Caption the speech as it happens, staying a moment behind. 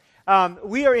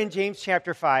We are in James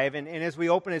chapter 5, and as we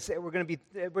open it, we're going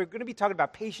to be talking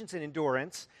about patience and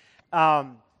endurance.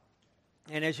 And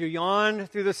as you yawn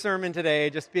through the sermon today,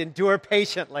 just endure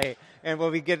patiently, and we'll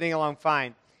be getting along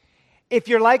fine. If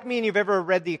you're like me and you've ever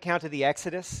read the account of the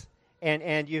Exodus,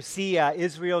 and you see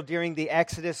Israel during the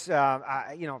Exodus,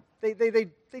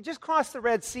 they just crossed the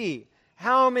Red Sea.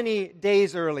 How many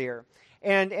days earlier?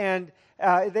 And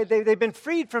they've been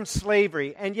freed from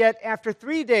slavery, and yet after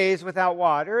 3 days without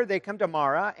water, they come to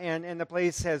Marah, and the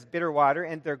place has bitter water,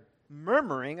 and they're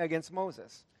murmuring against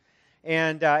Moses.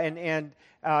 And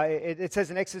it says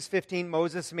in Exodus 15,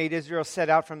 Moses made Israel set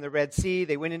out from the Red Sea.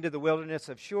 They went into the wilderness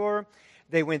of Shur.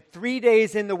 They went 3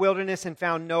 days in the wilderness and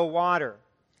found no water.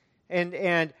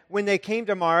 And when they came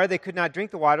to Marah, they could not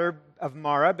drink the water of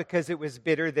Marah because it was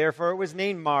bitter. Therefore, it was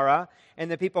named Marah. And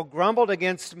the people grumbled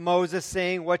against Moses,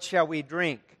 saying, "What shall we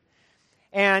drink?"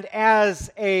 And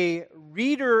as a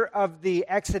reader of the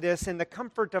Exodus in the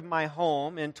comfort of my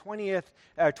home in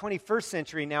 21st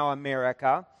century now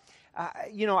America,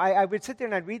 I would sit there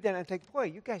and I'd read that and I'd think, boy,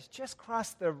 you guys just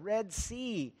crossed the Red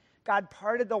Sea. God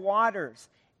parted the waters.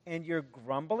 And you're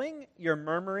grumbling, you're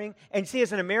murmuring. And see,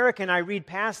 as an American, I read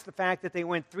past the fact that they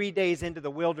went 3 days into the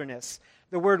wilderness.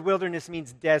 The word wilderness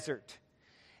means desert.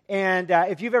 And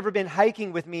if you've ever been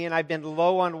hiking with me and I've been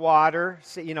low on water,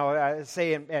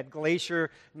 say at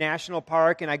Glacier National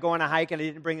Park, and I go on a hike and I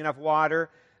didn't bring enough water,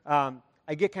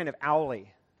 I get kind of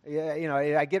owly.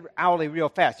 I get owly real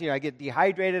fast. I get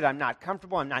dehydrated, I'm not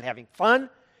comfortable, I'm not having fun,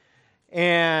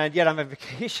 and yet I'm on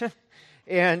vacation.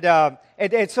 And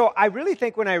so I really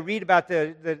think when I read about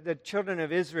the children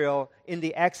of Israel in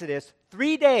the Exodus,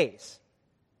 3 days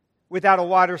without a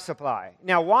water supply.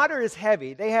 Now, water is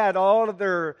heavy. They had all of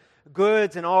their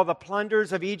goods and all the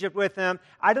plunders of Egypt with them.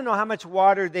 I don't know how much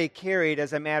water they carried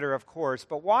as a matter of course,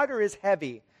 but water is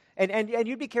heavy. And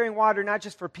you'd be carrying water not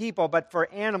just for people, but for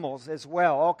animals as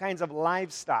well, all kinds of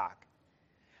livestock.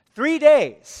 3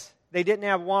 days. They didn't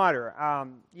have water.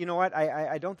 You know what?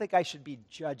 I don't think I should be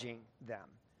judging them.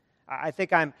 I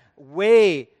think I'm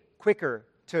way quicker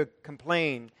to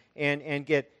complain and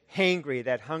get hangry,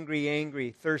 that hungry,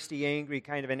 angry, thirsty, angry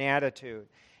kind of an attitude.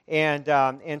 And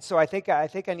so I think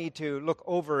I need to look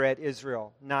over at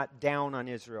Israel, not down on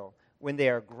Israel when they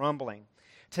are grumbling.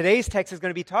 Today's text is going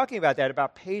to be talking about that,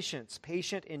 about patience,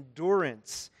 patient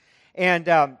endurance.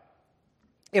 And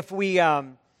if we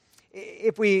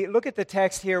look at the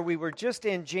text here, we were just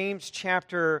in James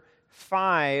chapter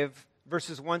 5,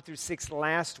 verses 1 through 6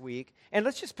 last week. And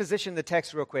let's just position the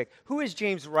text real quick. Who is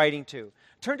James writing to?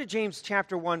 Turn to James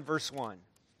chapter 1, verse 1.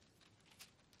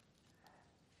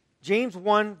 James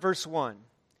 1, verse 1.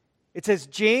 It says,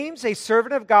 "James, a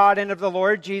servant of God and of the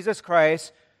Lord Jesus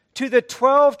Christ, to the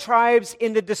 12 tribes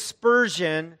in the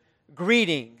dispersion,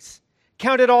 greetings.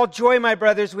 Count it all joy, my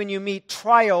brothers, when you meet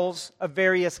trials of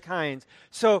various kinds."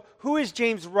 So who is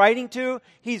James writing to?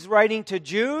 He's writing to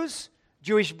Jews,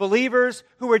 Jewish believers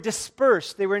who were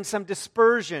dispersed. They were in some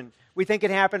dispersion. We think it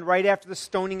happened right after the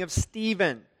stoning of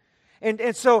Stephen.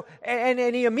 And so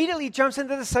he immediately jumps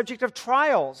into the subject of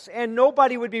trials. And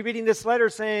nobody would be reading this letter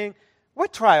saying,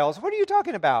 "What trials? What are you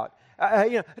talking about?"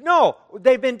 No,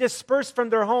 they've been dispersed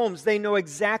from their homes. They know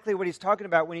exactly what he's talking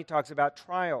about when he talks about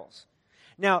trials.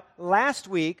 Now, last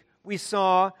week, we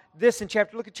saw this in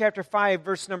look at chapter 5,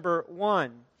 verse number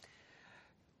 1.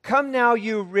 "Come now,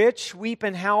 you rich, weep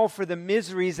and howl for the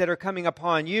miseries that are coming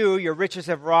upon you. Your riches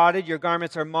have rotted, your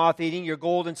garments are moth-eating, your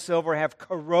gold and silver have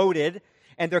corroded,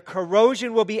 and their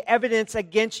corrosion will be evidence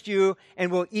against you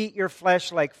and will eat your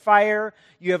flesh like fire.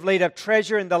 You have laid up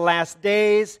treasure in the last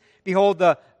days. Behold,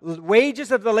 the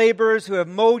wages of the laborers who have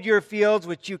mowed your fields,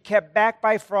 which you kept back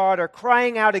by fraud, are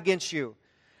crying out against you.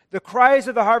 The cries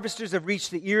of the harvesters have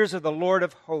reached the ears of the Lord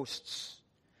of hosts.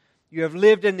 You have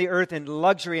lived in the earth in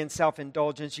luxury and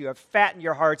self-indulgence. You have fattened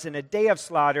your hearts in a day of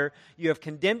slaughter. You have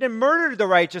condemned and murdered the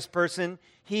righteous person.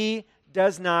 He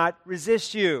does not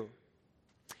resist you."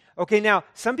 Okay, now,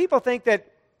 some people think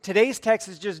that today's text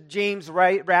is just James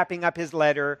wrapping up his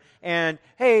letter. And,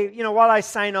 hey, while I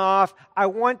sign off, I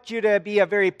want you to be a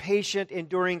very patient,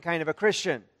 enduring kind of a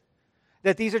Christian.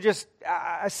 That these are just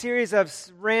a series of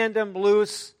random,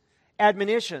 loose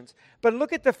admonitions. But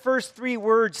look at the first 3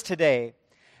 words today.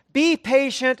 Be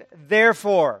patient,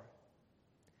 therefore.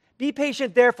 Be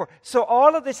patient, therefore. So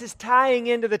all of this is tying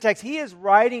into the text. He is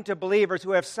writing to believers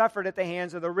who have suffered at the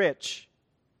hands of the rich.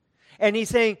 And he's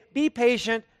saying, be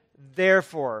patient,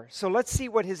 therefore. So let's see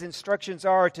what his instructions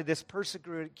are to this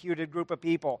persecuted group of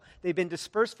people. They've been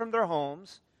dispersed from their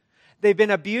homes. They've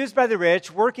been abused by the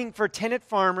rich, working for tenant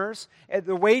farmers,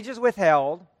 the wages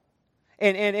withheld.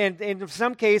 And in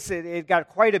some cases, it got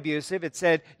quite abusive. It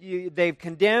said, they've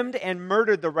condemned and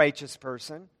murdered the righteous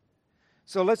person.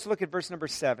 So let's look at verse number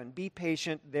 7. Be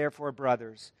patient, therefore,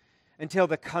 brothers, until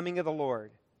the coming of the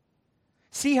Lord.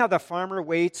 See how the farmer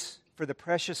waits for the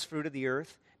precious fruit of the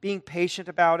earth, being patient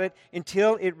about it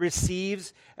until it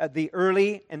receives the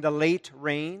early and the late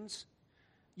rains.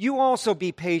 You also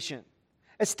be patient.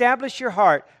 Establish your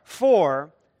heart,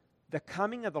 for the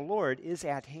coming of the Lord is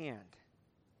at hand.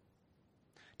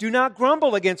 Do not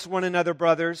grumble against one another,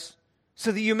 brothers,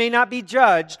 so that you may not be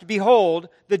judged. Behold,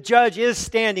 the judge is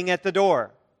standing at the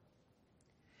door.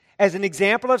 As an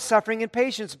example of suffering and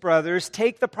patience, brothers,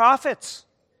 take the prophets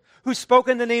who spoke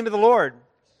in the name of the Lord.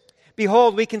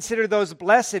 Behold, we consider those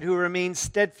blessed who remain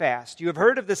steadfast. You have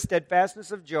heard of the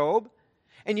steadfastness of Job,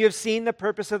 and you have seen the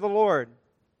purpose of the Lord,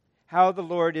 how the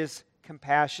Lord is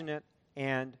compassionate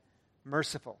and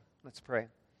merciful. Let's pray.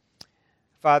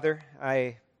 Father,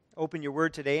 I open your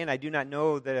word today, and I do not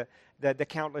know the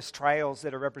countless trials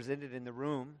that are represented in the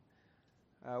room,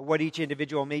 what each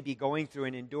individual may be going through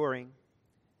and enduring.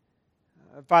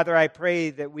 Father, I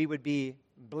pray that we would be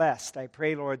blessed. I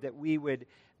pray, Lord, that we would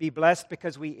be blessed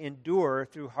because we endure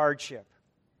through hardship.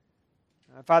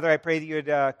 Father, I pray that you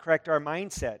would correct our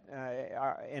mindset.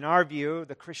 In our view,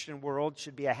 the Christian world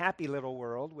should be a happy little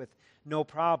world with no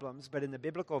problems, but in the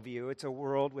biblical view, it's a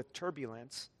world with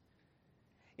turbulence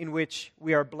in which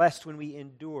we are blessed when we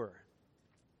endure.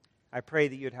 I pray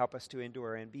that you'd help us to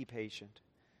endure and be patient.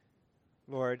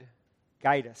 Lord,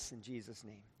 guide us in Jesus'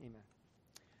 name. Amen.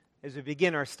 As we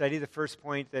begin our study, the first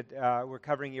point that we're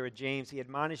covering here at James, he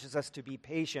admonishes us to be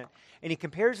patient. And he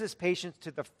compares this patience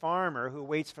to the farmer who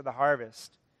waits for the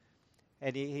harvest.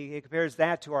 And he compares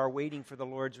that to our waiting for the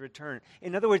Lord's return.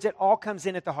 In other words, it all comes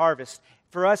in at the harvest.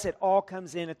 For us, it all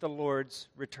comes in at the Lord's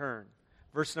return.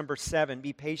 Verse number 7,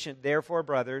 be patient, therefore,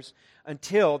 brothers,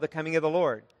 until the coming of the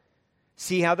Lord.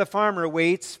 See how the farmer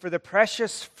waits for the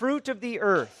precious fruit of the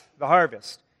earth, the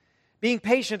harvest, being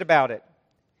patient about it,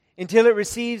 until it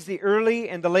receives the early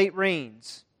and the late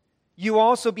rains. You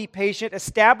also be patient,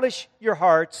 establish your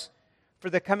hearts, for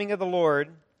the coming of the Lord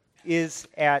is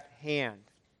at hand.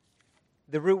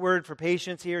 The root word for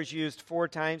patience here is used 4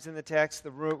 times in the text.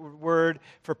 The root word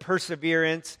for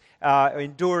perseverance,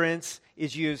 endurance,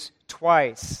 is used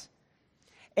twice.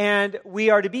 And we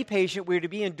are to be patient, we are to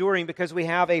be enduring because we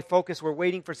have a focus. We're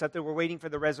waiting for something. We're waiting for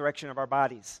the resurrection of our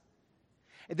bodies.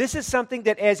 This is something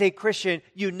that as a Christian,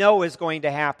 you know is going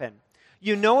to happen.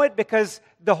 You know it because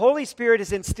the Holy Spirit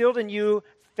has instilled in you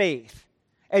faith.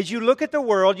 As you look at the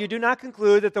world, you do not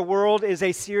conclude that the world is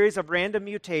a series of random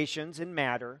mutations in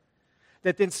matter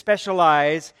that then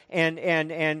specialize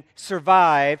and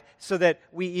survive so that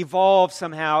we evolve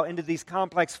somehow into these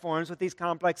complex forms with these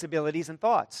complex abilities and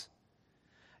thoughts.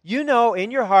 You know in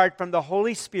your heart from the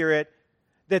Holy Spirit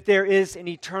that there is an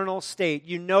eternal state.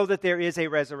 You know that there is a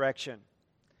resurrection.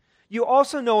 You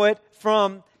also know it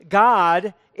from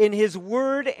God in His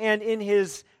Word and in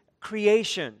His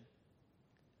creation.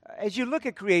 As you look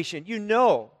at creation, you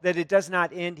know that it does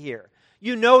not end here.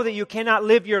 You know that you cannot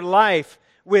live your life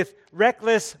with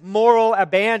reckless moral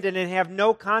abandon and have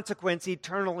no consequence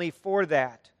eternally for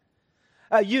that.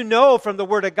 You know from the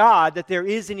Word of God that there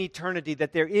is an eternity,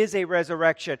 that there is a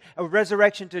resurrection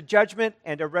to judgment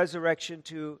and a resurrection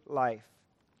to life.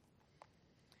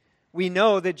 We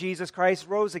know that Jesus Christ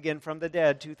rose again from the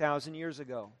dead 2,000 years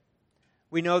ago.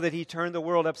 We know that He turned the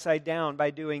world upside down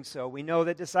by doing so. We know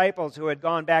that disciples who had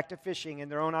gone back to fishing in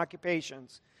their own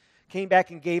occupations came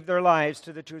back and gave their lives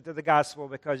to the truth of the gospel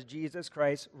because Jesus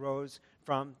Christ rose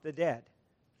from the dead.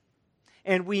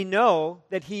 And we know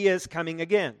that He is coming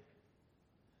again.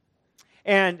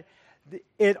 And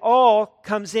it all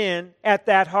comes in at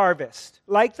that harvest.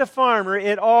 Like the farmer,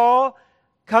 it all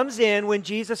comes in when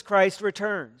Jesus Christ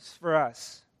returns for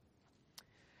us.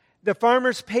 The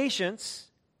farmer's patience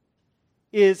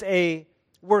is a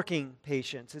working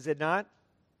patience, is it not?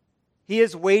 He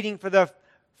is waiting for the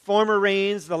former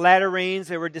rains, the latter rains.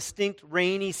 There were distinct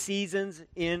rainy seasons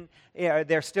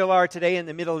there still are today in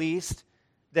the Middle East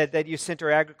that you center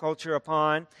agriculture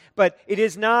upon. But it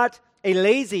is not a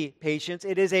lazy patience,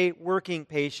 it is a working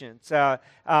patience. There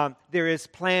is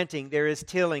planting, there is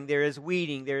tilling, there is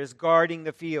weeding, there is guarding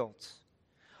the fields.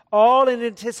 All in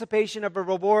anticipation of a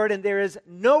reward, and there is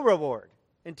no reward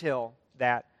until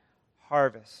that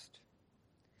harvest.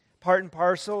 Part and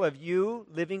parcel of you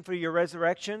living for your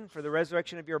resurrection, for the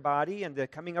resurrection of your body and the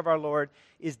coming of our Lord,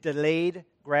 is delayed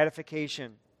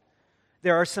gratification.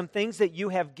 There are some things that you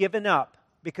have given up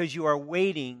because you are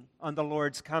waiting on the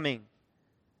Lord's coming.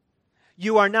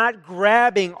 You are not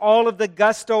grabbing all of the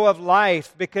gusto of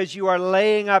life because you are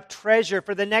laying up treasure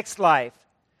for the next life,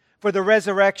 for the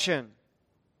resurrection.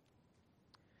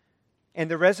 And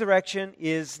the resurrection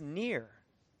is near.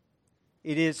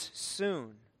 It is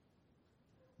soon.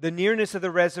 The nearness of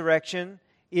the resurrection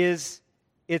is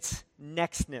its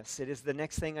nextness. It is the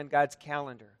next thing on God's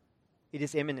calendar. It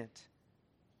is imminent.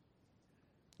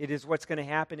 It is what's going to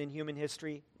happen in human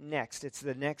history next. It's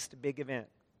the next big event.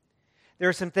 There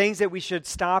are some things that we should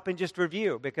stop and just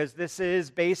review because this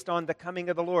is based on the coming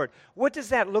of the Lord. What does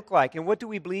that look like, and what do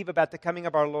we believe about the coming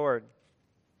of our Lord?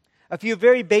 A few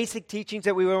very basic teachings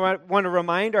that we want to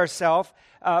remind ourselves.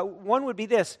 One would be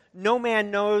this: no man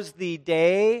knows the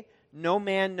day, no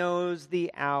man knows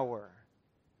the hour.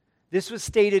 This was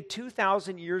stated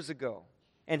 2,000 years ago,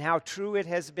 and how true it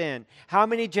has been. How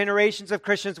many generations of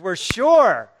Christians were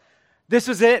sure this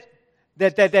was it,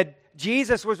 that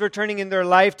Jesus was returning in their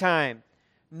lifetime.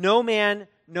 No man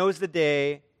knows the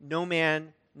day, no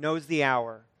man knows the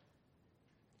hour.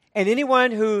 And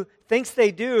anyone who thinks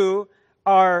they do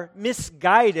are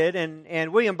misguided,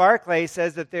 and William Barclay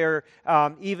says that they're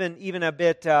even a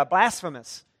bit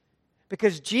blasphemous.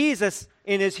 Because Jesus,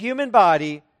 in his human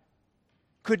body,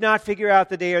 could not figure out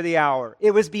the day or the hour.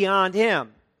 It was beyond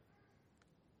him.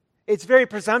 It's very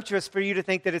presumptuous for you to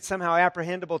think that it's somehow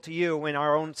apprehendable to you when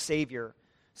our own Savior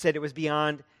said it was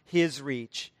beyond his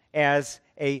reach as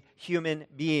a human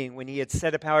being, when he had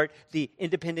set apart the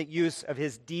independent use of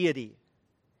his deity.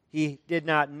 He did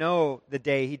not know the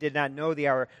day, he did not know the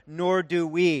hour, nor do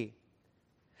we.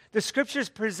 The Scriptures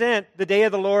present the day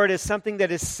of the Lord as something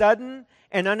that is sudden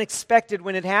and unexpected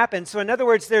when it happens. So in other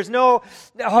words, there's no,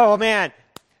 oh man,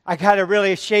 I got to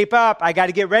really shape up, I got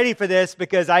to get ready for this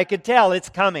because I could tell it's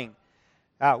coming.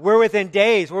 We're within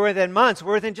days, we're within months,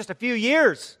 we're within just a few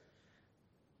years.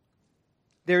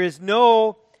 There is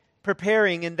no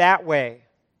preparing in that way.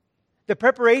 The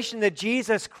preparation that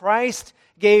Jesus Christ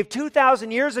gave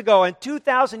 2,000 years ago, and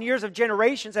 2,000 years of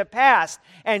generations have passed,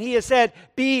 and he has said,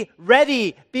 be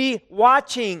ready, be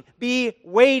watching, be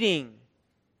waiting.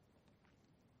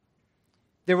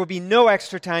 There will be no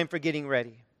extra time for getting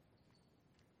ready.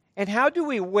 And how do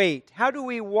we wait? How do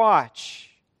we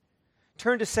watch?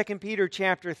 Turn to 2 Peter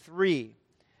chapter 3.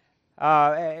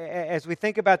 As we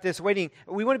think about this waiting,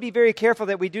 we want to be very careful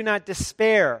that we do not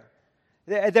despair,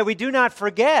 that we do not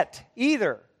forget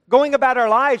either, going about our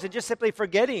lives and just simply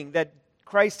forgetting that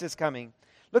Christ is coming.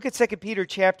 Look at 2 Peter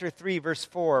chapter 3, verse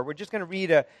 4. We're just going to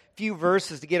read a few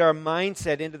verses to get our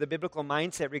mindset into the biblical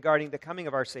mindset regarding the coming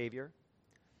of our Savior.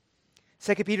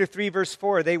 2 Peter 3, verse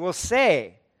 4, they will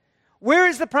say, where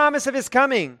is the promise of his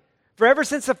coming? For ever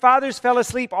since the fathers fell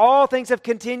asleep, all things have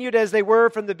continued as they were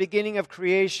from the beginning of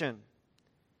creation.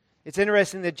 It's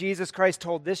interesting that Jesus Christ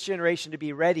told this generation to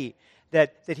be ready,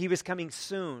 that he was coming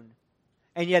soon.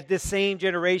 And yet this same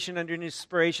generation under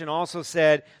inspiration also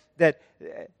said that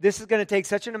this is going to take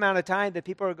such an amount of time that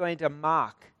people are going to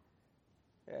mock.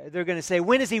 They're going to say,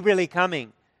 when is he really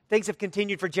coming? Things have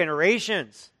continued for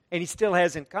generations, and he still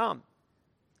hasn't come.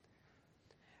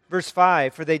 Verse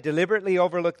 5, for they deliberately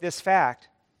overlook this fact,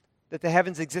 that the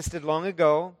heavens existed long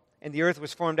ago, and the earth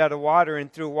was formed out of water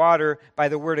and through water by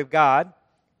the word of God,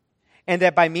 and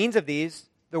that by means of these,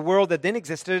 the world that then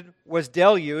existed was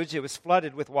deluged, it was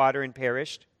flooded with water and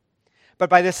perished. But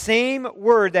by the same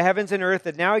word, the heavens and earth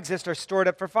that now exist are stored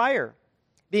up for fire,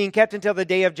 being kept until the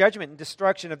day of judgment and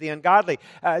destruction of the ungodly.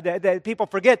 People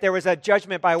forget there was a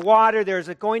judgment by water, there is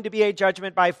going to be a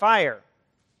judgment by fire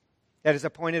that is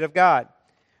appointed of God.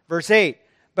 Verse 8,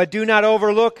 but do not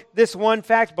overlook this one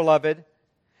fact, beloved,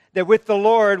 that with the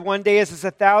Lord 1 day is as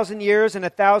 1,000 years, and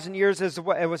 1,000 years as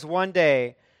it was 1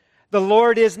 day. The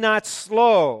Lord is not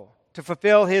slow to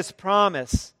fulfill his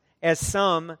promise, as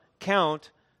some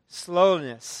count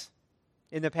slowness.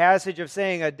 In the passage of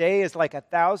saying a day is like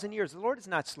 1,000 years, the Lord is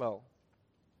not slow.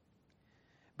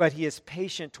 But he is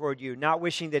patient toward you, not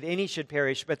wishing that any should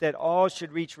perish, but that all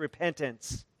should reach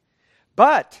repentance.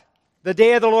 But the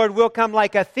day of the Lord will come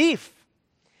like a thief.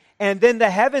 And then the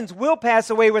heavens will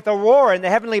pass away with a roar, and the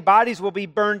heavenly bodies will be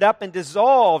burned up and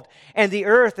dissolved, and the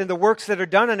earth and the works that are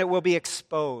done on it will be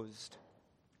exposed.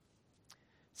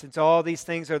 Since all these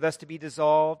things are thus to be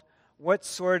dissolved, what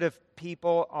sort of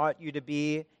people ought you to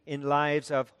be in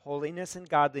lives of holiness and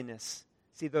godliness?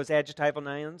 See those adjectival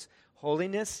nouns?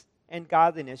 Holiness and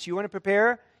godliness. You want to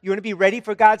prepare? You want to be ready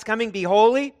for God's coming? Be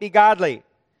holy, be godly.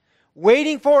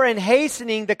 Waiting for and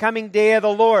hastening the coming day of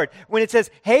the Lord. When it says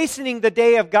hastening the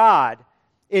day of God,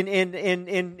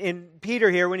 in Peter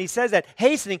here, when he says that,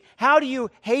 hastening, how do you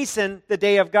hasten the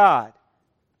day of God?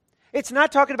 It's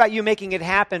not talking about you making it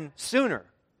happen sooner.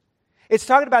 It's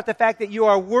talking about the fact that you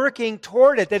are working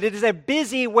toward it, that it is a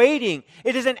busy waiting.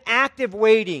 It is an active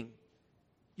waiting.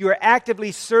 You are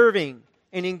actively serving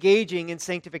and engaging in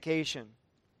sanctification.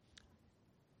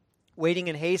 Waiting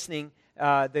and hastening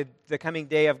the coming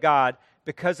day of God,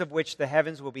 because of which the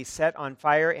heavens will be set on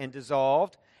fire and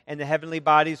dissolved, and the heavenly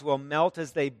bodies will melt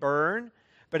as they burn.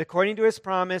 But according to his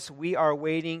promise, we are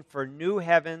waiting for new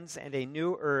heavens and a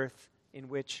new earth in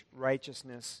which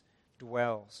righteousness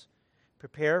dwells.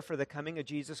 Prepare for the coming of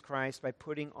Jesus Christ by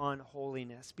putting on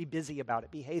holiness. Be busy about it.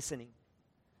 Be hastening.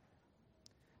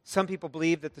 Some people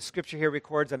believe that the scripture here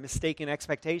records a mistaken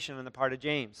expectation on the part of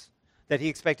James, that he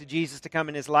expected Jesus to come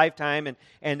in his lifetime,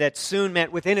 and that soon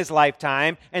meant within his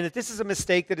lifetime, and that this is a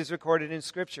mistake that is recorded in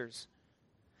scriptures.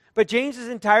 But James is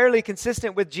entirely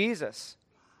consistent with Jesus.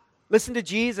 Listen to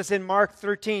Jesus in Mark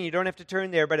 13. You don't have to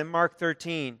turn there, but in Mark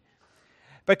 13.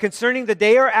 But concerning the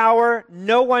day or hour,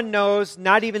 no one knows,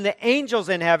 not even the angels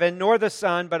in heaven, nor the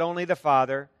Son, but only the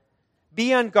Father.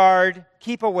 Be on guard,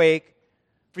 keep awake,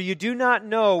 for you do not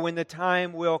know when the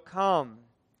time will come.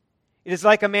 It is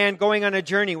like a man going on a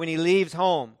journey when he leaves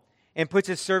home and puts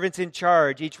his servants in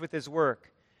charge, each with his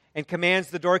work, and commands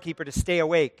the doorkeeper to stay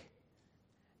awake.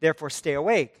 Therefore, stay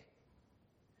awake.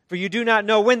 For you do not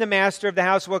know when the master of the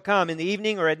house will come, in the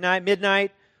evening or at night,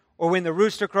 midnight, or when the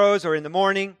rooster crows or in the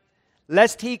morning,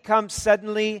 lest he come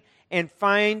suddenly and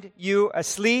find you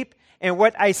asleep. And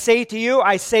what I say to you,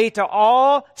 I say to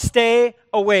all, stay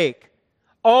awake.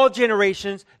 All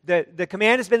generations, the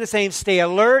command has been the same. Stay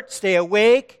alert, stay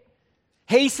awake.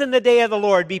 Hasten the day of the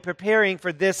Lord. Be preparing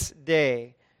for this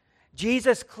day.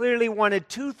 Jesus clearly wanted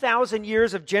 2,000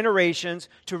 years of generations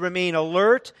to remain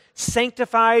alert,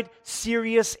 sanctified,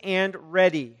 serious, and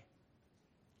ready.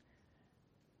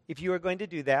 If you are going to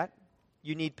do that,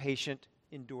 you need patient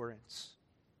endurance.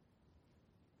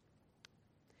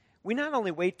 We not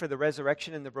only wait for the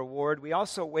resurrection and the reward, we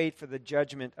also wait for the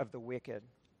judgment of the wicked.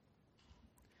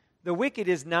 The wicked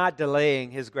is not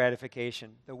delaying his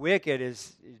gratification. The wicked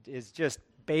is just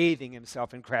bathing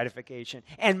himself in gratification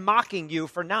and mocking you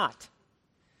for not.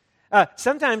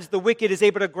 Sometimes the wicked is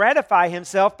able to gratify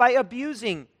himself by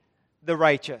abusing the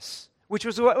righteous, which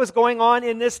was what was going on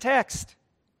in this text.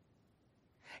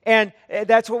 And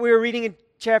that's what we were reading in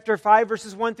chapter 5,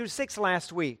 verses 1 through 6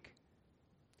 last week.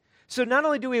 So not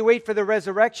only do we wait for the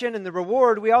resurrection and the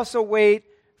reward, we also wait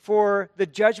for the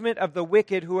judgment of the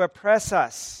wicked who oppress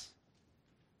us.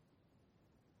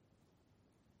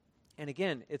 And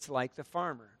again, it's like the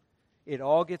farmer. It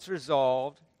all gets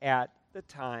resolved at the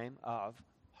time of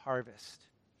harvest.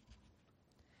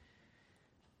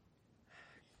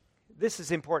 This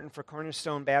is important for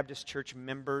Cornerstone Baptist Church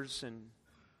members and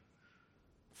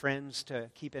friends to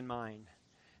keep in mind.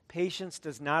 Patience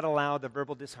does not allow the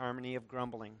verbal disharmony of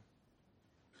grumbling.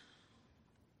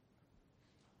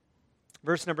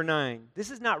 Verse number 9.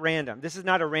 This is not random. This is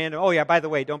not a random, oh yeah, by the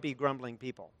way, don't be grumbling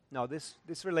people. No, this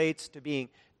relates to being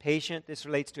patient. This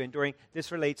relates to enduring.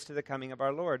 This relates to the coming of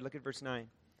our Lord. Look at verse 9.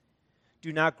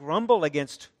 Do not grumble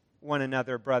against one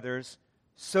another, brothers,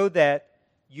 so that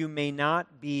you may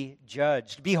not be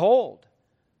judged. Behold,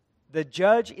 the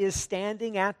judge is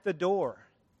standing at the door.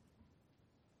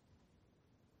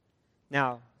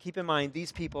 Now, keep in mind,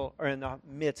 these people are in the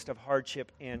midst of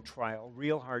hardship and trial.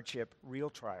 Real hardship,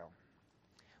 real trial.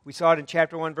 We saw it in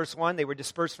chapter 1, verse 1. They were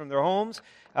dispersed from their homes.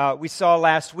 We saw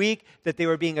last week that they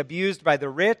were being abused by the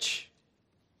rich.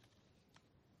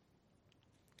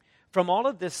 From all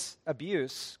of this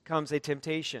abuse comes a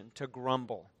temptation to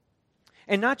grumble.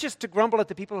 And not just to grumble at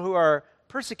the people who are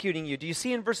persecuting you. Do you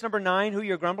see in verse number 9 who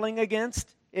you're grumbling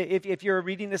against? If you're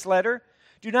reading this letter,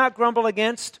 do not grumble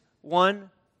against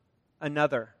one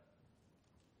another.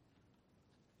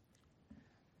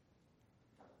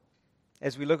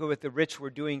 As we look at what the rich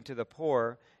were doing to the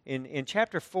poor, in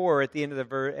chapter 4, at the end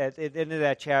of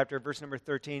that chapter, verse number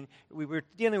 13, we were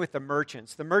dealing with the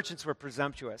merchants. The merchants were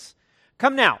presumptuous.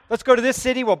 Come now, let's go to this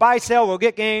city. We'll buy, sell, we'll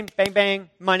get gain, bang,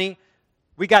 bang, money.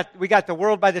 We got the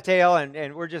world by the tail,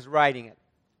 and we're just riding it.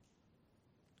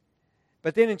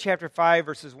 But then in chapter 5,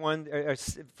 verses 1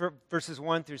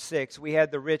 through 6, we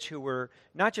had the rich who were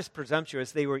not just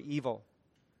presumptuous, they were evil.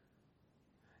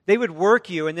 They would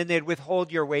work you, and then they'd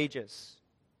withhold your wages.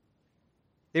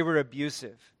 They were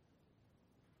abusive.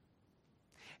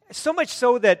 So much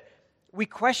so that we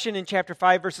question in chapter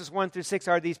 5, verses 1 through 6,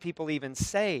 are these people even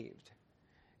saved?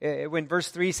 When verse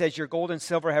 3 says, your gold and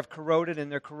silver have corroded,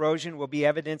 and their corrosion will be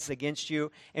evidence against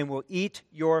you, and will eat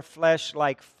your flesh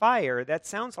like fire, that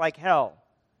sounds like hell.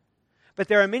 But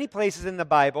there are many places in the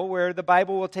Bible where the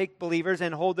Bible will take believers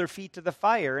and hold their feet to the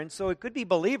fire, and so it could be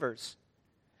believers.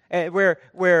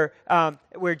 Where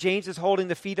James is holding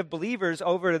the feet of believers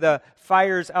over the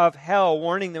fires of hell,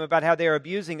 warning them about how they are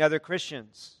abusing other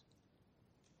Christians.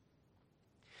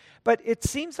 But it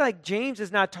seems like James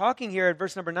is not talking here at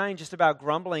verse number 9 just about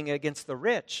grumbling against the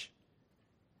rich.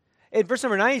 In verse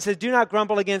number 9, he says, do not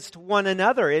grumble against one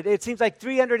another. It seems like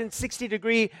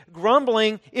 360-degree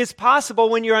grumbling is possible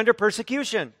when you're under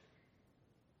persecution.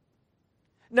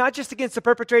 Not just against the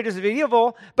perpetrators of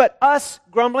evil, but us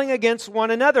grumbling against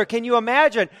one another. Can you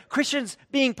imagine Christians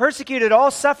being persecuted,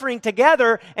 all suffering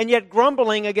together, and yet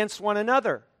grumbling against one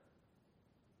another?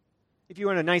 If you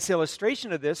want a nice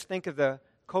illustration of this, think of the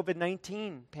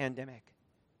COVID-19 pandemic.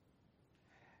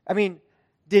 I mean,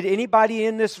 did anybody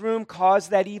in this room cause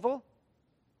that evil?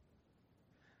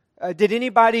 Did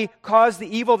anybody cause the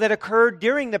evil that occurred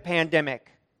during the pandemic?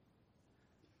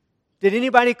 Did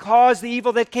anybody cause the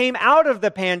evil that came out of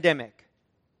the pandemic?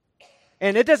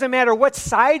 And it doesn't matter what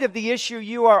side of the issue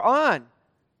you are on.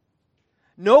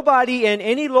 Nobody in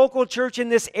any local church in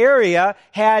this area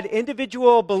had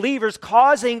individual believers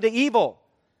causing the evil.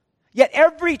 Yet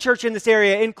every church in this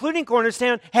area, including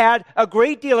Cornerstone, had a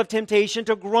great deal of temptation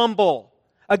to grumble.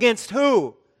 Against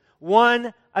who?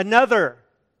 One another.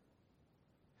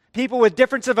 People with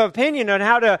difference of opinion on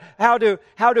how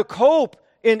to cope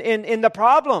in the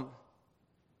problem.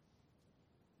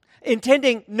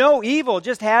 Intending no evil,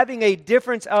 just having a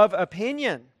difference of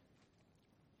opinion.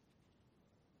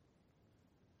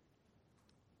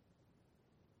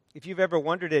 If you've ever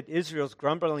wondered at Israel's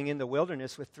grumbling in the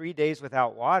wilderness with 3 days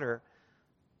without water,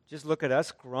 just look at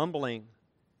us grumbling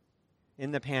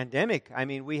in the pandemic. I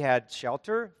mean, we had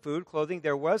shelter, food, clothing.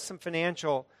 There was some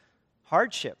financial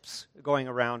hardships going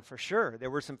around for sure.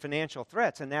 There were some financial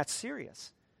threats, and that's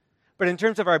serious. But in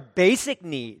terms of our basic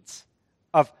needs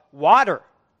of water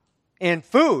and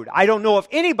food, I don't know of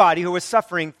anybody who was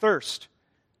suffering thirst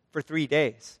for 3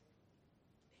 days.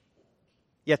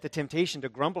 Yet the temptation to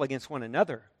grumble against one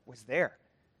another was there.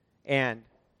 And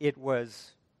it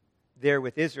was there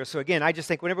with Israel. So again, I just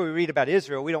think whenever we read about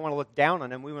Israel, we don't want to look down on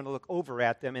them. We want to look over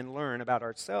at them and learn about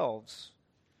ourselves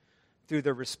through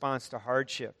their response to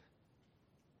hardship.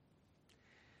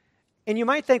 And you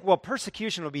might think, well,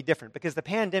 persecution will be different because the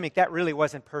pandemic, that really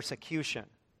wasn't persecution.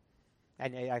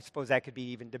 And I suppose that could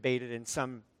be even debated in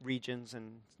some regions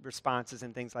and responses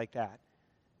and things like that.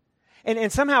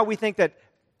 And somehow we think that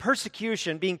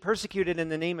persecution, being persecuted in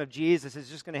the name of Jesus, is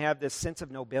just going to have this sense of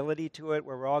nobility to it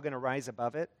where we're all going to rise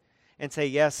above it and say,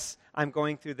 yes, I'm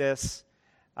going through this,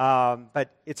 but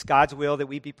it's God's will that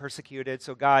we be persecuted,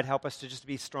 so God, help us to just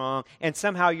be strong. And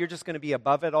somehow you're just going to be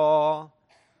above it all.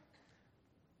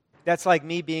 That's like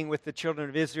me being with the children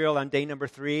of Israel on day number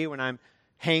 3 when I'm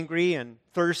hangry and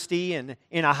thirsty and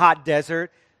in a hot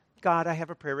desert. God, I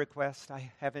have a prayer request.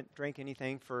 I haven't drank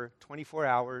anything for 24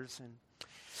 hours, and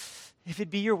if it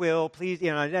be your will, please,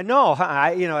 no,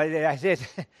 I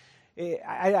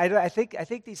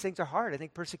think these things are hard. I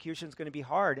think persecution is going to be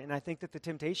hard, and I think that the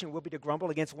temptation will be to grumble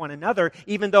against one another,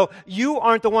 even though you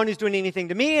aren't the one who's doing anything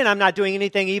to me, and I'm not doing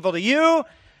anything evil to you.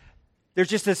 There's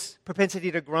just this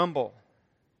propensity to grumble.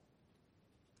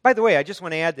 By the way, I just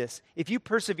want to add this. If you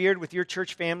persevered with your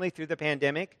church family through the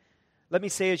pandemic, let me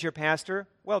say as your pastor,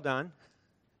 well done.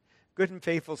 Good and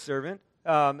faithful servant.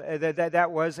 That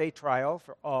was a trial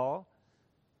for all.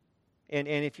 And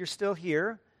if you're still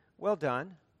here, well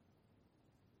done.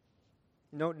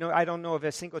 No, I don't know of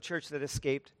a single church that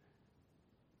escaped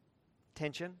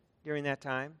tension during that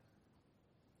time.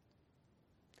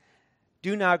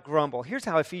 Do not grumble. Here's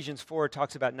how Ephesians 4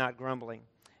 talks about not grumbling.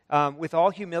 With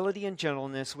all humility and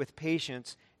gentleness, with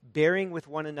patience, bearing with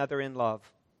one another in love,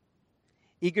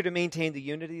 eager to maintain the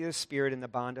unity of the Spirit in the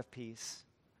bond of peace.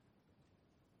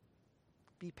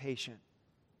 Be patient.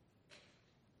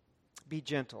 Be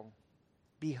gentle.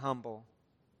 Be humble.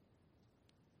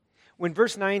 When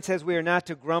verse 9 says we are not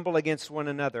to grumble against one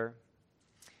another,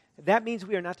 that means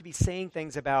we are not to be saying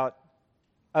things about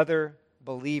other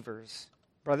believers,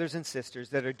 brothers and sisters,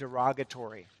 that are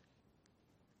derogatory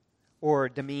or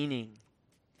demeaning.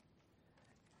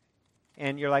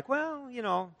 And you're like, well,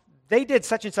 they did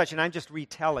such and such, and I'm just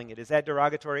retelling it. Is that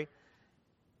derogatory?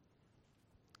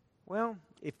 Well,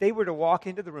 if they were to walk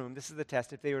into the room, this is the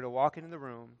test, if they were to walk into the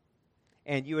room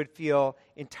and you would feel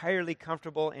entirely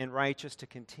comfortable and righteous to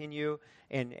continue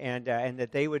and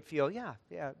that they would feel, yeah,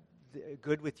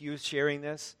 good with you sharing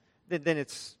this, then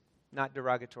it's not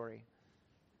derogatory.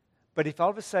 But if all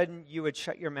of a sudden you would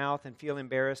shut your mouth and feel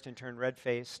embarrassed and turn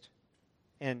red-faced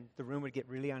and the room would get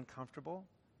really uncomfortable,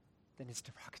 then it's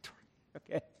derogatory,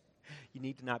 okay? You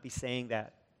need to not be saying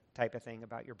that type of thing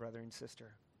about your brother and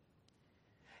sister.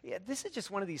 Yeah, this is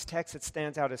just one of these texts that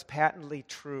stands out as patently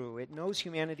true. It knows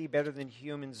humanity better than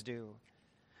humans do.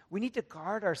 We need to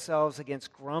guard ourselves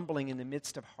against grumbling in the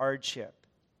midst of hardship.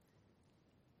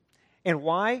 And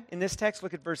why? In this text,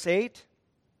 look at verse 8.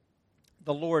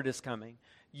 The Lord is coming.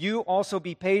 You also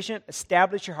be patient,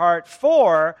 establish your heart,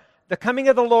 for the coming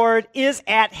of the Lord is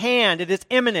at hand. It is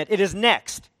imminent. It is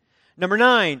next. Number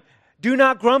 9, do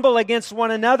not grumble against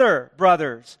one another,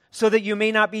 brothers, so that you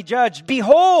may not be judged.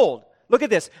 Behold, look at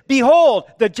this. Behold,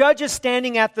 the judge is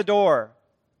standing at the door.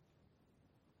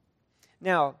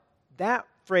 Now, that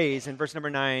phrase in verse number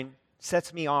 9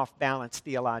 sets me off balance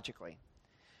theologically.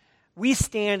 We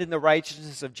stand in the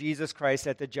righteousness of Jesus Christ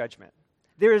at the judgment.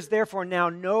 There is therefore now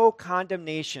no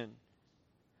condemnation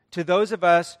to those of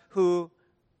us who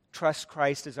trust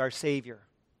Christ as our Savior.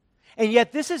 And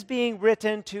yet this is being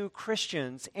written to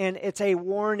Christians, and it's a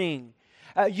warning.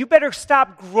 You better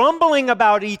stop grumbling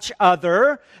about each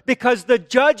other, because the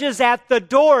judge is at the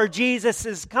door.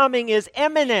 Jesus' coming is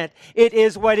imminent. It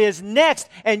is what is next,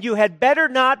 and you had better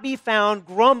not be found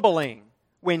grumbling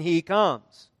when he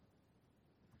comes.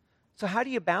 So how do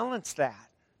you balance that?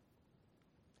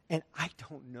 And I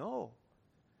don't know.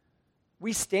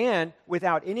 We stand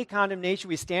without any condemnation.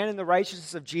 We stand in the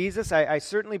righteousness of Jesus. I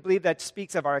certainly believe that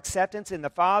speaks of our acceptance in the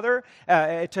Father,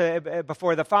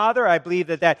 before the Father. I believe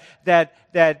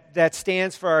that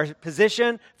stands for our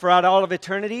position throughout all of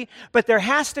eternity. But there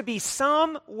has to be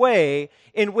some way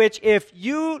in which, if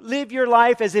you live your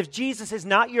life as if Jesus is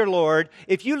not your Lord,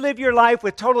 if you live your life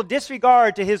with total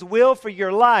disregard to His will for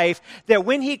your life, that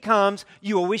when He comes,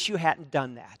 you will wish you hadn't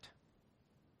done that.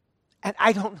 And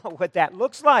I don't know what that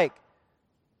looks like.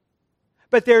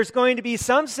 But there's going to be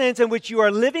some sense in which you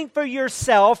are living for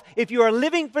yourself. If you are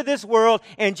living for this world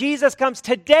and Jesus comes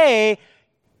today,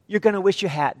 you're going to wish you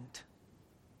hadn't.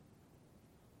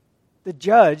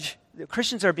 The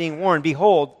Christians are being warned,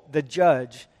 behold, the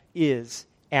judge is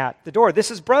at the door.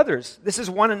 This is brothers. This is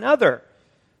one another.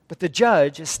 But the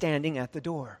judge is standing at the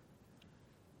door.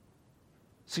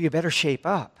 So you better shape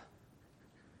up.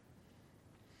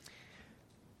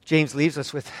 James leaves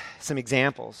us with some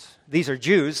examples. These are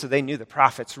Jews, so they knew the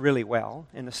prophets really well,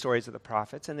 and the stories of the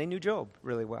prophets, and they knew Job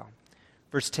really well.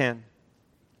 Verse 10,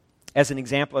 as an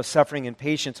example of suffering and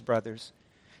patience, brothers,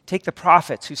 take the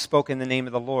prophets who spoke in the name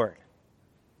of the Lord.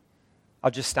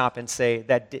 I'll just stop and say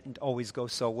that didn't always go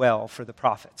so well for the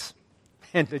prophets,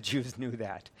 and the Jews knew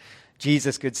that.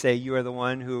 Jesus could say, you are the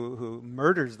one who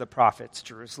murders the prophets,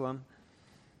 Jerusalem.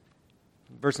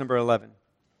 Verse number 11.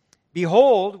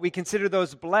 Behold, we consider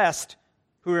those blessed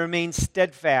who remain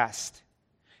steadfast.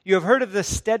 You have heard of the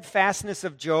steadfastness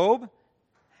of Job,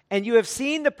 and you have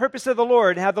seen the purpose of the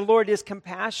Lord, how the Lord is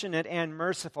compassionate and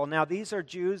merciful. Now, these are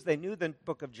Jews. They knew the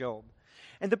book of Job.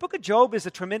 And the book of Job is a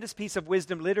tremendous piece of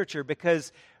wisdom literature,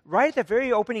 because right at the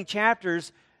very opening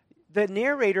chapters, the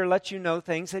narrator lets you know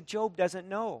things that Job doesn't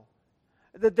know.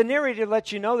 The narrator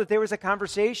lets you know that there was a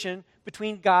conversation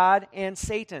between God and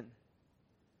Satan.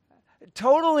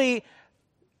 Totally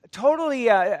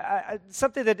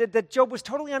something that Job was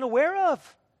totally unaware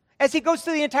of. As he goes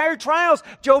through the entire trials,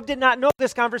 Job did not know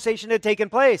this conversation had taken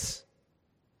place.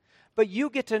 But you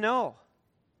get to know.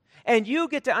 And you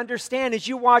get to understand as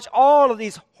you watch all of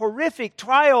these horrific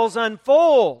trials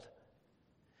unfold.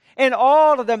 And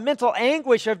all of the mental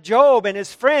anguish of Job and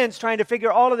his friends trying to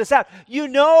figure all of this out. You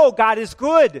know God is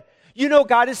good. You know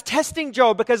God is testing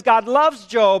Job because God loves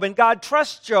Job and God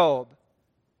trusts Job.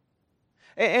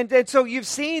 And so you've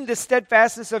seen the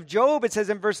steadfastness of Job, it says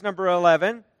in verse number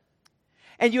 11.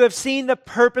 And you have seen the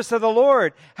purpose of the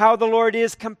Lord, how the Lord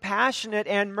is compassionate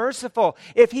and merciful.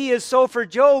 If He is so for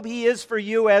Job, He is for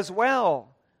you as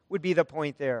well, would be the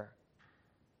point there.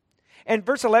 And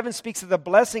verse 11 speaks of the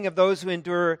blessing of those who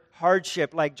endure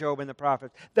hardship like Job and the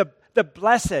prophets. The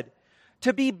blessed.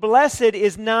 To be blessed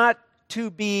is not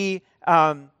to be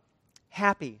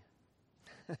happy.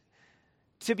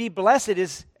 To be blessed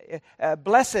is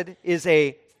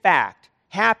a fact.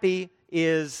 Happy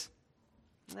is,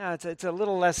 it's a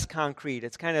little less concrete.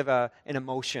 It's kind of an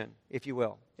emotion, if you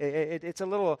will. It's a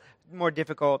little more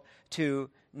difficult to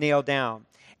nail down.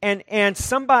 And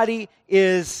somebody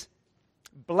is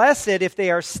blessed if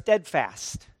they are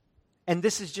steadfast. And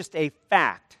this is just a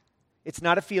fact. It's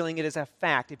not a feeling, it is a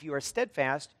fact. If you are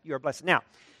steadfast, you are blessed. Now,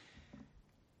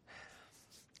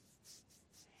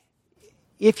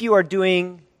 if you are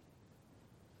doing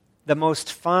the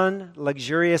most fun,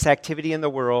 luxurious activity in the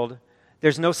world,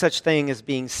 there's no such thing as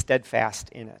being steadfast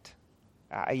in it.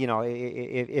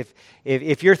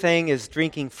 If your thing is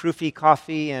drinking frothy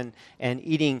coffee and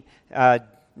eating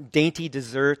dainty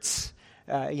desserts,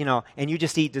 and you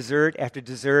just eat dessert after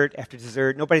dessert after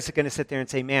dessert, nobody's going to sit there and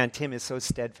say, man, Tim is so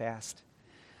steadfast.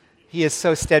 He is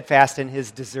so steadfast in his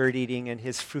dessert eating and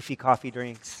his frothy coffee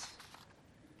drinks.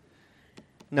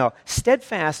 No,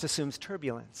 steadfast assumes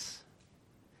turbulence.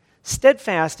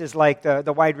 Steadfast is like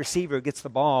the wide receiver who gets the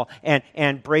ball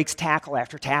and breaks tackle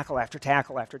after tackle after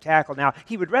tackle after tackle. Now,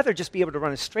 he would rather just be able to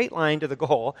run a straight line to the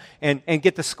goal and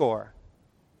get the score.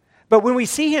 But when we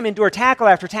see him endure tackle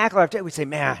after tackle after, we say,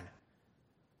 man,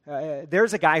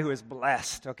 there's a guy who is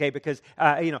blessed, okay? Because,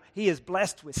 he is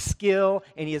blessed with skill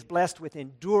and he is blessed with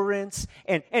endurance.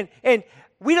 And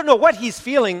we don't know what he's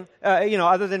feeling,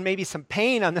 other than maybe some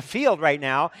pain on the field right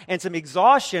now and some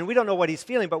exhaustion. We don't know what he's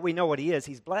feeling, but we know what he is.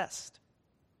 He's blessed.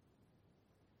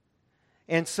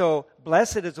 And so,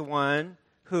 blessed is the one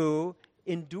who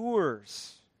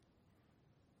endures.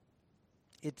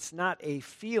 It's not a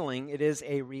feeling, it is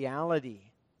a reality.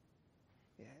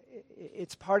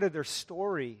 It's part of their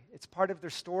story. It's part of their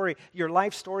story, your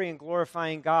life story in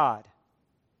glorifying God.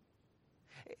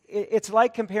 It's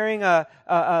like comparing a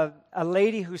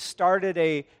lady who started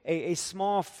a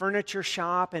small furniture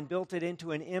shop and built it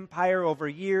into an empire over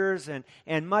years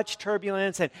and much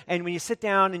turbulence. And when you sit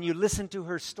down and you listen to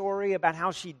her story about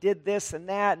how she did this and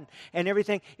that and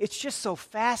everything, it's just so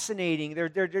fascinating.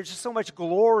 There's just so much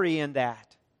glory in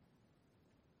that.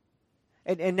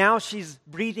 And now she's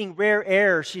breathing rare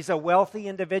air. She's a wealthy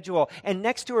individual. And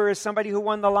next to her is somebody who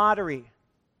won the lottery.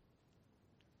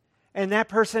 And that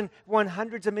person won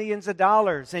hundreds of millions of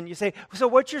dollars. And you say, so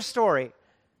what's your story?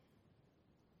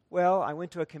 Well, I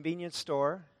went to a convenience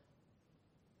store.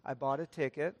 I bought a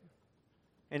ticket.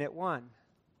 And it won.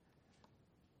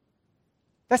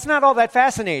 That's not all that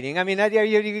fascinating. I mean,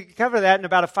 you cover that in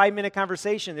about a 5-minute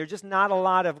conversation. There's just not a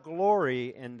lot of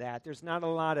glory in that. There's not a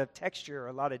lot of texture,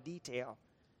 a lot of detail.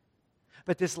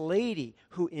 But this lady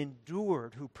who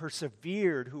endured, who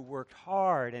persevered, who worked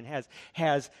hard, and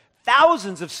has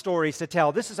thousands of stories to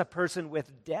tell. This is a person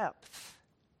with depth.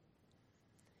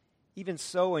 Even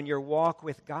so, in your walk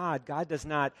with God, God does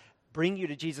not bring you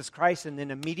to Jesus Christ and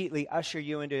then immediately usher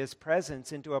you into His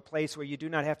presence, into a place where you do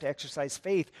not have to exercise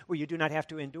faith, where you do not have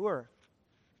to endure.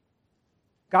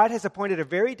 God has appointed a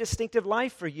very distinctive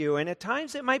life for you, and at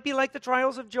times it might be like the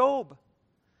trials of Job.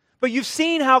 But you've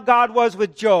seen how God was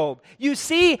with Job. You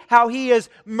see how He is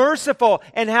merciful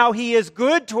and how He is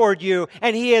good toward you,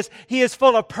 and He is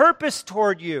full of purpose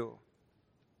toward you.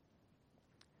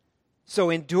 So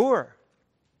endure.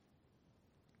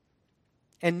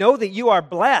 And know that you are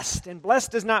blessed. And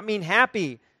blessed does not mean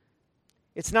happy.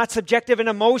 It's not subjective and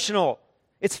emotional.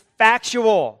 It's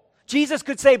factual. Jesus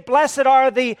could say, blessed are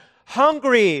the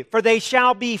hungry, for they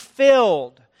shall be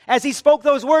filled. As He spoke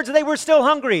those words, they were still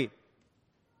hungry.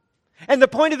 And the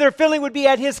point of their filling would be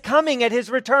at His coming, at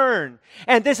His return.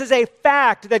 And this is a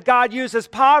fact that God uses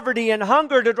poverty and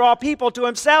hunger to draw people to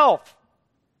Himself.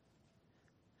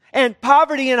 And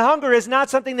poverty and hunger is not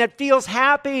something that feels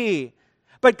happy.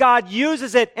 But God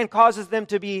uses it and causes them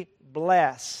to be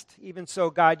blessed. Even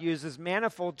so, God uses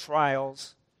manifold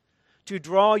trials to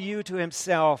draw you to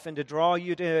Himself and to draw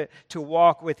you to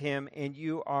walk with Him, and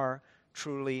you are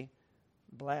truly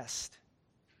blessed.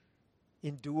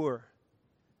 Endure.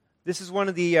 This is one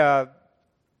of the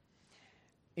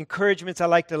encouragements I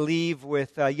like to leave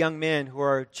with young men who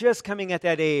are just coming at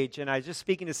that age. And I was just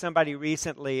speaking to somebody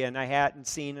recently, and I hadn't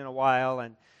seen in a while,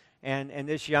 and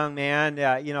this young man,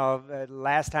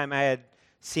 last time I had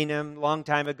seen him, long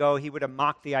time ago, he would have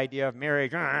mocked the idea of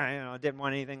marriage. Didn't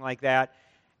want anything like that.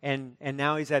 And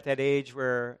now he's at that age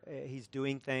where he's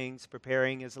doing things,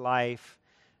 preparing his life,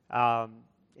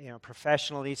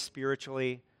 professionally,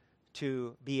 spiritually,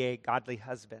 to be a godly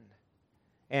husband.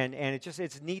 And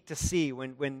it's neat to see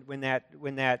when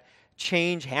that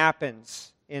change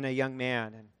happens in a young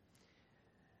man. And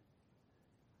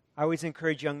I always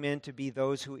encourage young men to be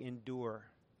those who endure,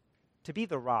 to be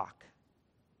the rock.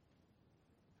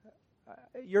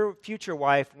 Your future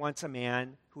wife wants a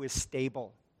man who is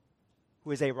stable,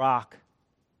 who is a rock,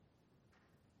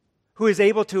 who is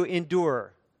able to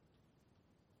endure.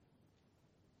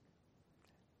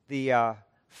 The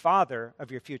father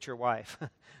of your future wife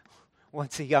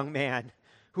wants a young man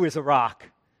who is a rock,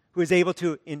 who is able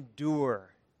to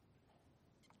endure.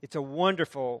 It's a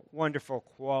wonderful, wonderful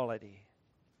quality.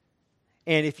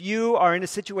 And if you are in a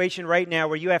situation right now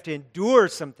where you have to endure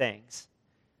some things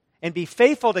and be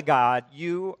faithful to God,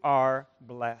 you are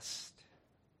blessed.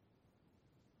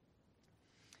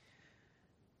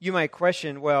 You might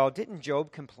question, well, didn't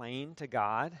Job complain to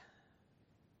God?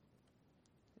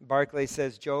 Barclay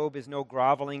says Job is no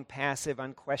groveling, passive,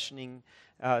 unquestioning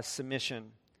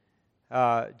submission.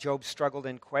 Job struggled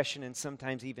and questioned and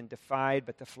sometimes even defied,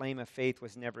 but the flame of faith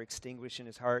was never extinguished in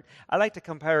his heart. I like to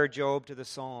compare Job to the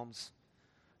Psalms.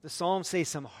 The Psalms say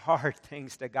some hard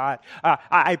things to God.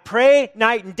 I pray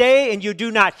night and day, and you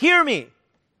do not hear me.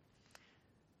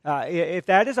 If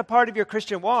that is a part of your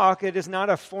Christian walk, it is not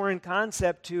a foreign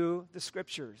concept to the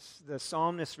Scriptures. The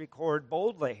psalmists record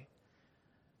boldly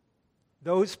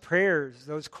those prayers,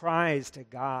 those cries to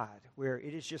God, where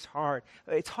it is just hard.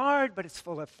 It's hard, but it's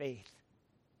full of faith.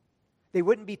 They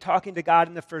wouldn't be talking to God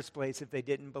in the first place if they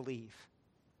didn't believe.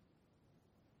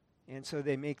 And so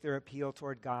they make their appeal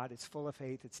toward God. It's full of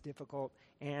faith, it's difficult,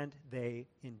 and they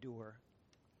endure.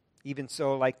 Even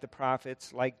so, like the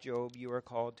prophets, like Job, you are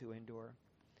called to endure.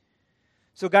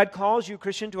 So God calls you,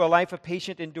 Christian, to a life of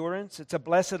patient endurance. It's a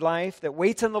blessed life that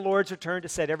waits on the Lord's return to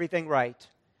set everything right.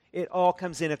 It all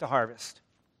comes in at the harvest.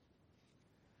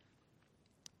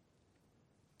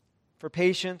 For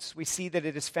patience, we see that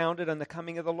it is founded on the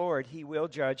coming of the Lord. He will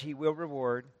judge, He will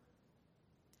reward.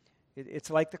 It's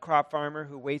like the crop farmer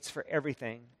who waits for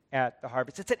everything at the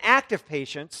harvest. It's an active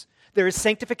patience. There is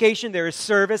sanctification, there is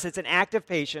service. It's an active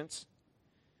patience.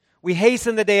 We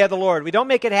hasten the day of the Lord. We don't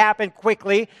make it happen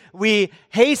quickly. We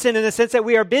hasten in the sense that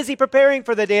we are busy preparing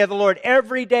for the day of the Lord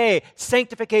every day.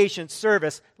 Sanctification,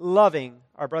 service, loving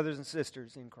our brothers and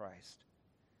sisters in Christ.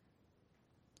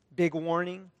 Big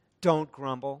warning, don't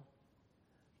grumble.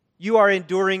 You are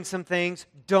enduring some things.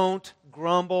 Don't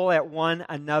grumble at one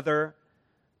another.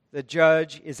 The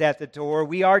judge is at the door.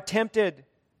 We are tempted.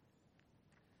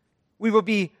 We will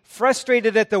be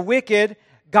frustrated at the wicked.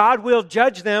 God will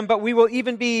judge them, but we will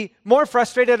even be more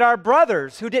frustrated at our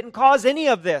brothers who didn't cause any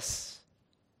of this.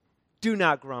 Do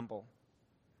not grumble.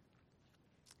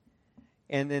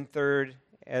 And then third,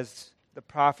 as the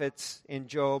prophets in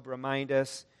Job remind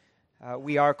us,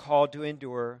 we are called to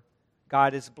endure.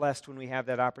 God is blessed when we have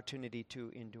that opportunity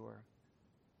to endure.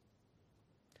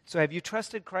 So have you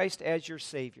trusted Christ as your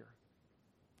Savior?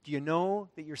 Do you know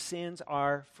that your sins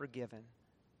are forgiven?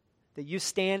 That you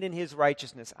stand in His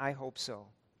righteousness? I hope so.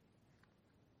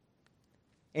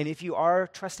 And if you are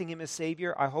trusting Him as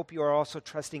Savior, I hope you are also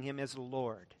trusting Him as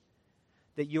Lord.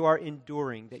 That you are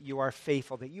enduring, that you are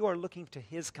faithful, that you are looking to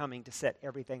His coming to set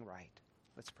everything right.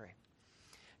 Let's pray.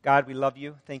 God, we love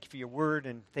you. Thank you for your word,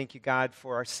 and thank you, God,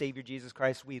 for our Savior, Jesus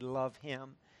Christ. We love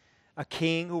Him. A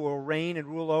King who will reign and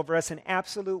rule over us in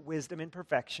absolute wisdom and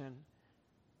perfection.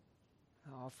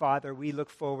 Oh, Father, we look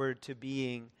forward to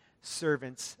being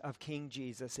servants of King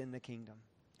Jesus in the kingdom.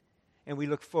 And we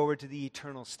look forward to the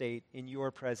eternal state in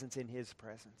your presence, in His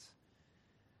presence.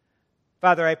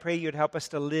 Father, I pray you'd help us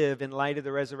to live in light of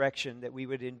the resurrection, that we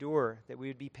would endure, that we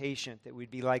would be patient, that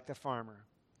we'd be like the farmer.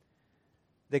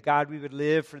 That, God, we would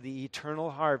live for the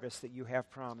eternal harvest that you have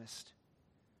promised.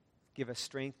 Give us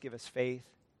strength, give us faith.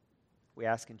 We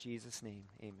ask in Jesus' name,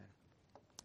 amen.